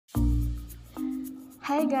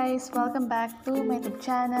Hi guys! Welcome back to my YouTube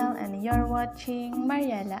channel and you're watching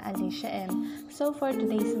Mariela, Alicia, and so for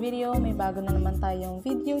today's video, may bago na naman tayong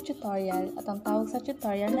video tutorial at ang tawag sa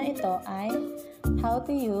tutorial na ito ay how to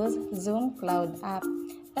use Zoom Cloud app.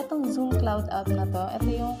 Itong Zoom Cloud app na to, ito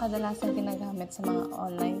yung kadalasan ginagamit sa mga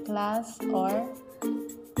online class or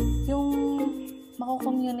yung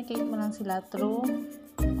mako-communicate mo lang sila through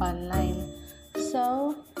online.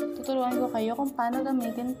 So, tuturuan ko kayo kung paano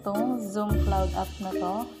gamitin tong Zoom Cloud app na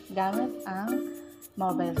to gamit ang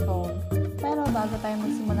mobile phone. Pero bago tayo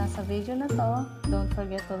magsimula sa video na to, don't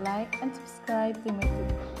forget to like and subscribe to my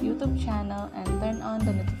YouTube channel and turn on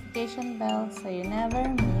the notification bell so you never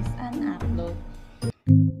miss an upload.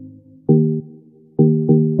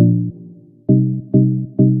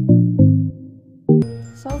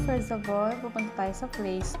 So, first of all, pupunta tayo sa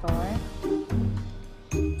Play Store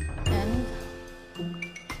and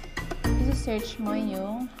search mo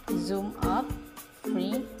yung Zoom app,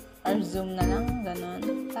 free, or Zoom na lang,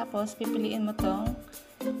 ganon. Tapos, pipiliin mo tong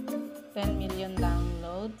 10 million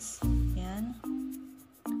downloads. Yan.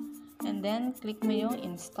 And then, click mo yung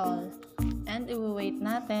install. And, i-wait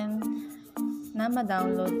natin na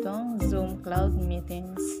ma-download tong Zoom Cloud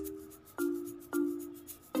Meetings.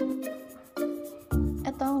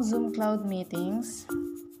 Itong Zoom Cloud Meetings,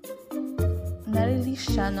 na-release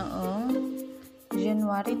siya noong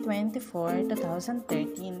January 24,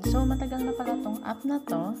 2013. So, matagal na pala tong app na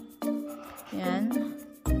to. Yan.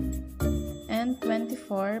 And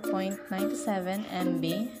 24.97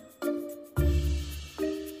 MB.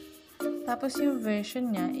 Tapos, yung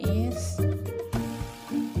version niya is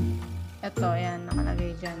ito, yan,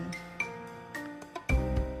 nakalagay dyan.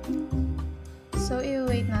 So,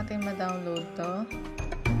 i-wait natin ma-download to.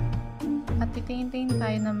 At titingin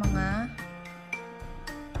tayo ng mga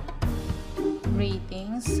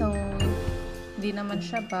ratings. So, hindi naman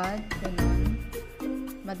siya bad. Ganun.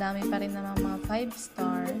 Madami pa rin naman mga 5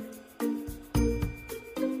 star.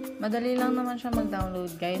 Madali lang naman siya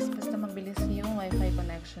mag-download, guys. Basta mabilis yung wifi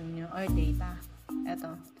connection nyo or data.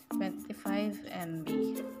 Eto, 25 MB.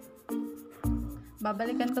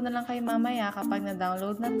 Babalikan ko na lang kayo mamaya kapag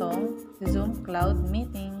na-download na to Zoom Cloud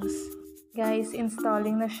Meetings. Guys,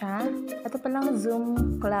 installing na siya. Ito palang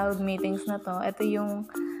Zoom Cloud Meetings na to. Ito yung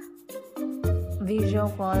video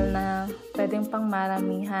call na pwedeng pang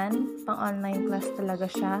maramihan, pang online class talaga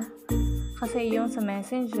siya. Kasi yung sa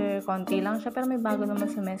Messenger, konti lang siya, pero may bago naman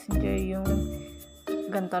sa Messenger yung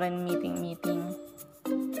ganito rin meeting.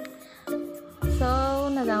 So,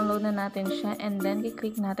 na-download na natin siya and then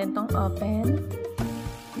i-click natin tong open.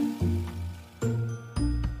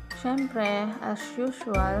 Syempre, as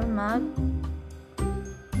usual,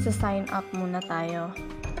 sign up muna tayo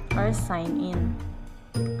or sign in.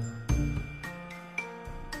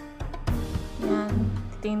 Yan.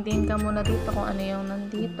 Titingin ka muna dito kung ano yung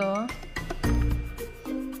nandito.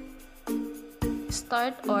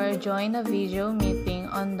 Start or join a video meeting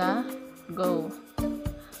on the go.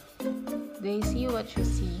 They see what you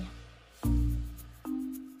see.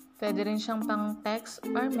 Pwede rin siyang pang text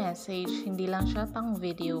or message. Hindi lang siya pang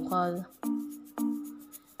video call.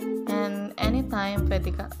 And anytime,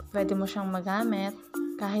 pwede mo siyang magamit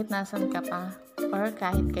kahit nasan ka pa or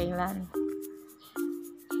kahit kailan.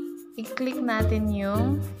 I-click natin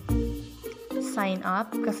yung sign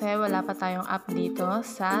up kasi wala pa tayong app dito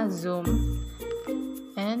sa Zoom.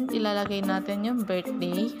 And ilalagay natin yung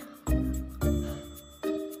birthday.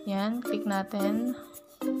 Yan, click natin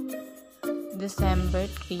December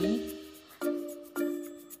 3,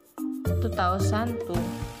 2002.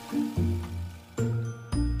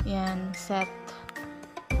 Yan, set.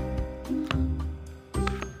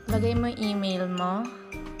 Lagay mo yung email mo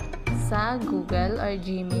sa Google or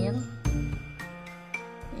Gmail.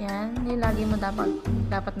 Yan, yung lagi mo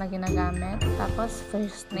dapat na ginagamit. Tapos,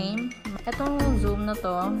 first name. Itong Zoom na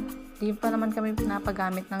to, di pa naman kami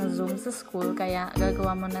pinapagamit ng Zoom sa school, kaya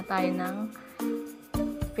gagawa muna tayo ng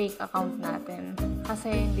fake account natin.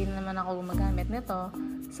 Kasi hindi naman ako gumagamit nito.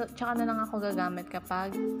 So, tsaka na lang ako gagamit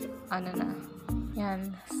kapag,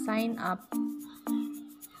 yan, sign up.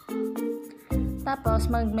 Tapos,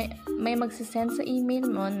 may magsisend sa email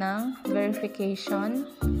mo ng verification.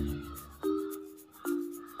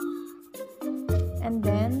 And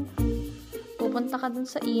then, pupunta ka dun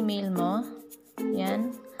sa email mo.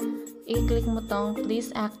 Yan. I-click mo tong, please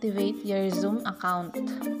activate your Zoom account.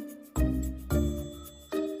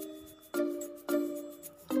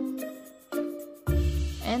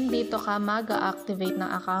 And dito ka mag-activate ng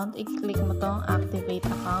account. I-click mo tong, activate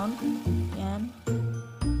account. Yan.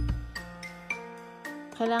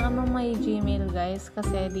 Kailangan mo may Gmail, guys,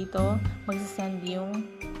 kasi dito magsisend yung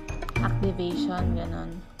activation,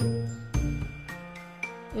 ganon.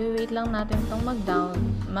 I-wait lang natin itong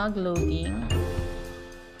mag-loading.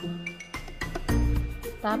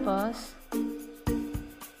 Tapos,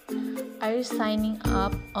 are you signing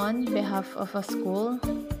up on behalf of a school?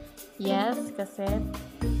 Yes, kasi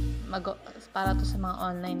para to sa mga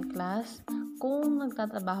online class. Kung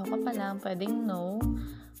nagtatrabaho ka pa lang, pwedeng no.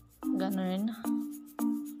 Ganun.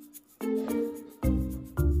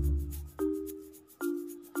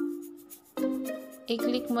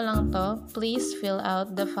 I-click mo lang to. Please fill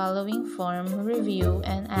out the following form, review,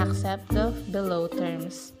 and accept the below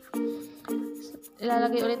terms. So,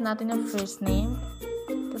 ilalagay ulit natin yung first name.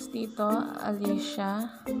 Tapos dito, Alicia.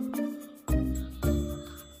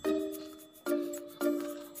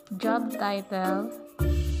 Job title,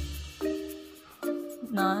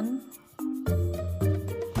 none.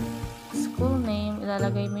 School name,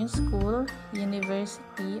 ilalagay mo yung school,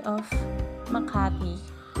 University of Makati.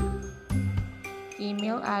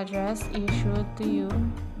 Email address issued to you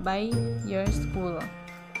by your school.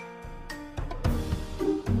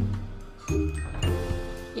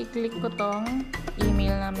 I-click ko tong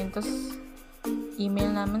email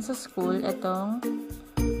namin sa school. Itong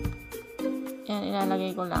yan,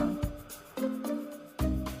 ilalagay ko lang.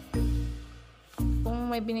 Kung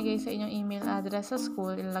may binigay sa inyong email address sa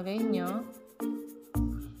school, ilalagay nyo.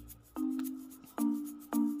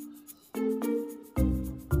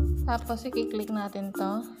 Tapos, i-click natin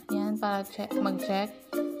to. Yan, para mag-check.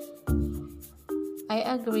 I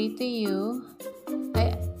agree to use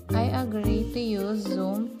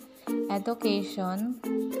Zoom Education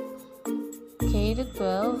K-12.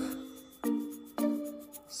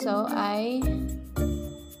 So,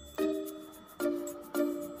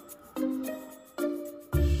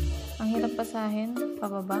 ang hirap basahin,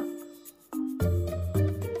 pababa.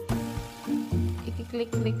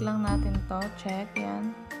 I-click lang natin to. Check,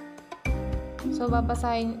 yan. So,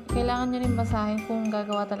 babasahin, kailangan nyo rin basahin kung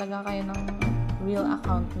gagawa talaga kayo ng real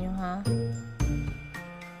account nyo, ha?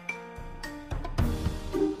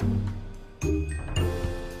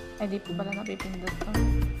 Ay, di po pala napipindot to.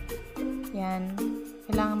 Yan.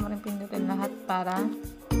 Kailangan mo rin pindutin lahat para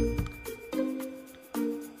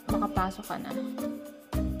makapasok ka na.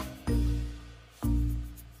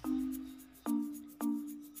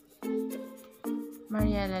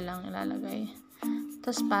 Mariela lang ilalagay.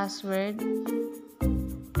 Tapos password.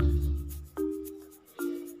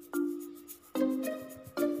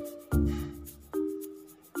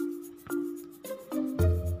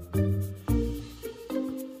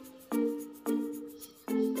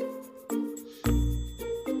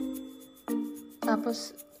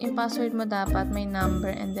 Tapos, yung password mo dapat may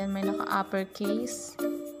number and then may naka-uppercase.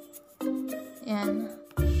 Yan.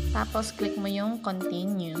 Tapos, click mo yung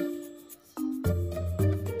continue.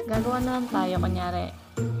 Gagawa na lang tayo. Kunyari,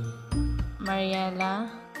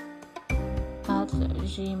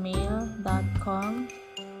 Mariela@gmail.com.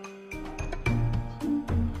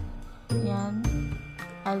 Yan.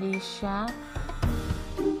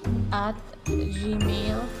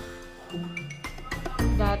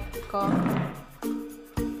 Alicia@gmail.com.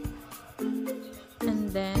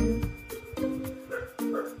 And then,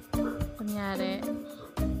 kunyari,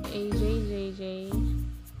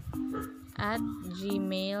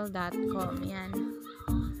 ajjj@gmail.com. Yan.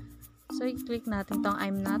 So, i-click natin tong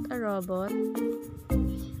I'm not a robot.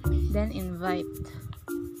 Then, invite.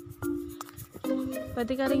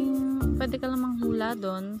 Pwede ka lang manghula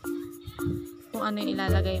doon kung ano yung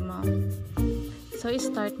ilalagay mo. So,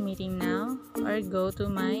 start meeting now or go to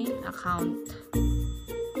my account.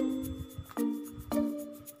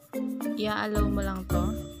 I-allow mo lang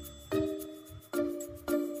to.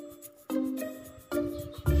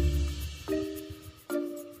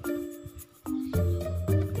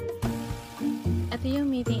 Ito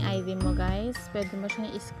yung meeting ID mo, guys. Pwede mo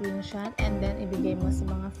siyang i-screenshot and then ibigay mo sa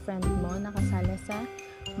mga friend mo na kasali sa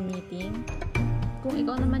meeting. Kung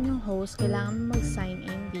ikaw naman yung host, kailangan mo mag-sign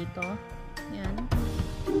in dito. Yan.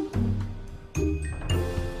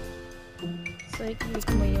 So, i-click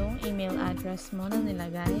mo yung email address mo na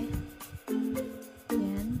nilagay.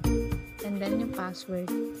 Yan. And then yung password.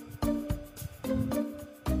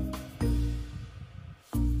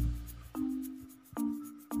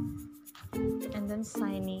 And then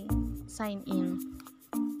sign in.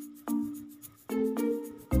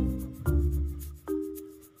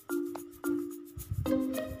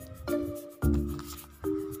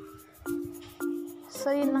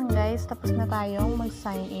 So, yun lang guys. Tapos na tayong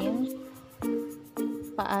mag-sign in.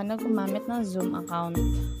 Paano gumamit ng Zoom account.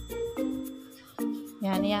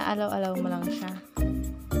 Yan, i-allow mo lang siya.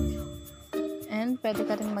 And, pwede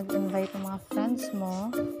ka rin mag-invite ng mga friends mo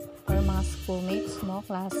or mga schoolmates mo,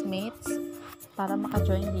 classmates. para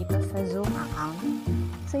maka-join dito sa Zoom account.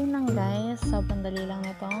 So yun lang guys, sobrang dali lang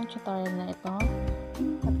nitong tutorial na ito.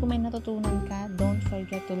 At kung may natutunan ka, don't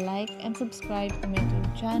forget to like and subscribe to my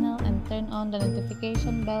YouTube channel and turn on the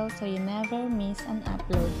notification bell so you never miss an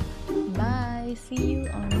upload. Bye! See you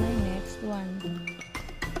on my next one.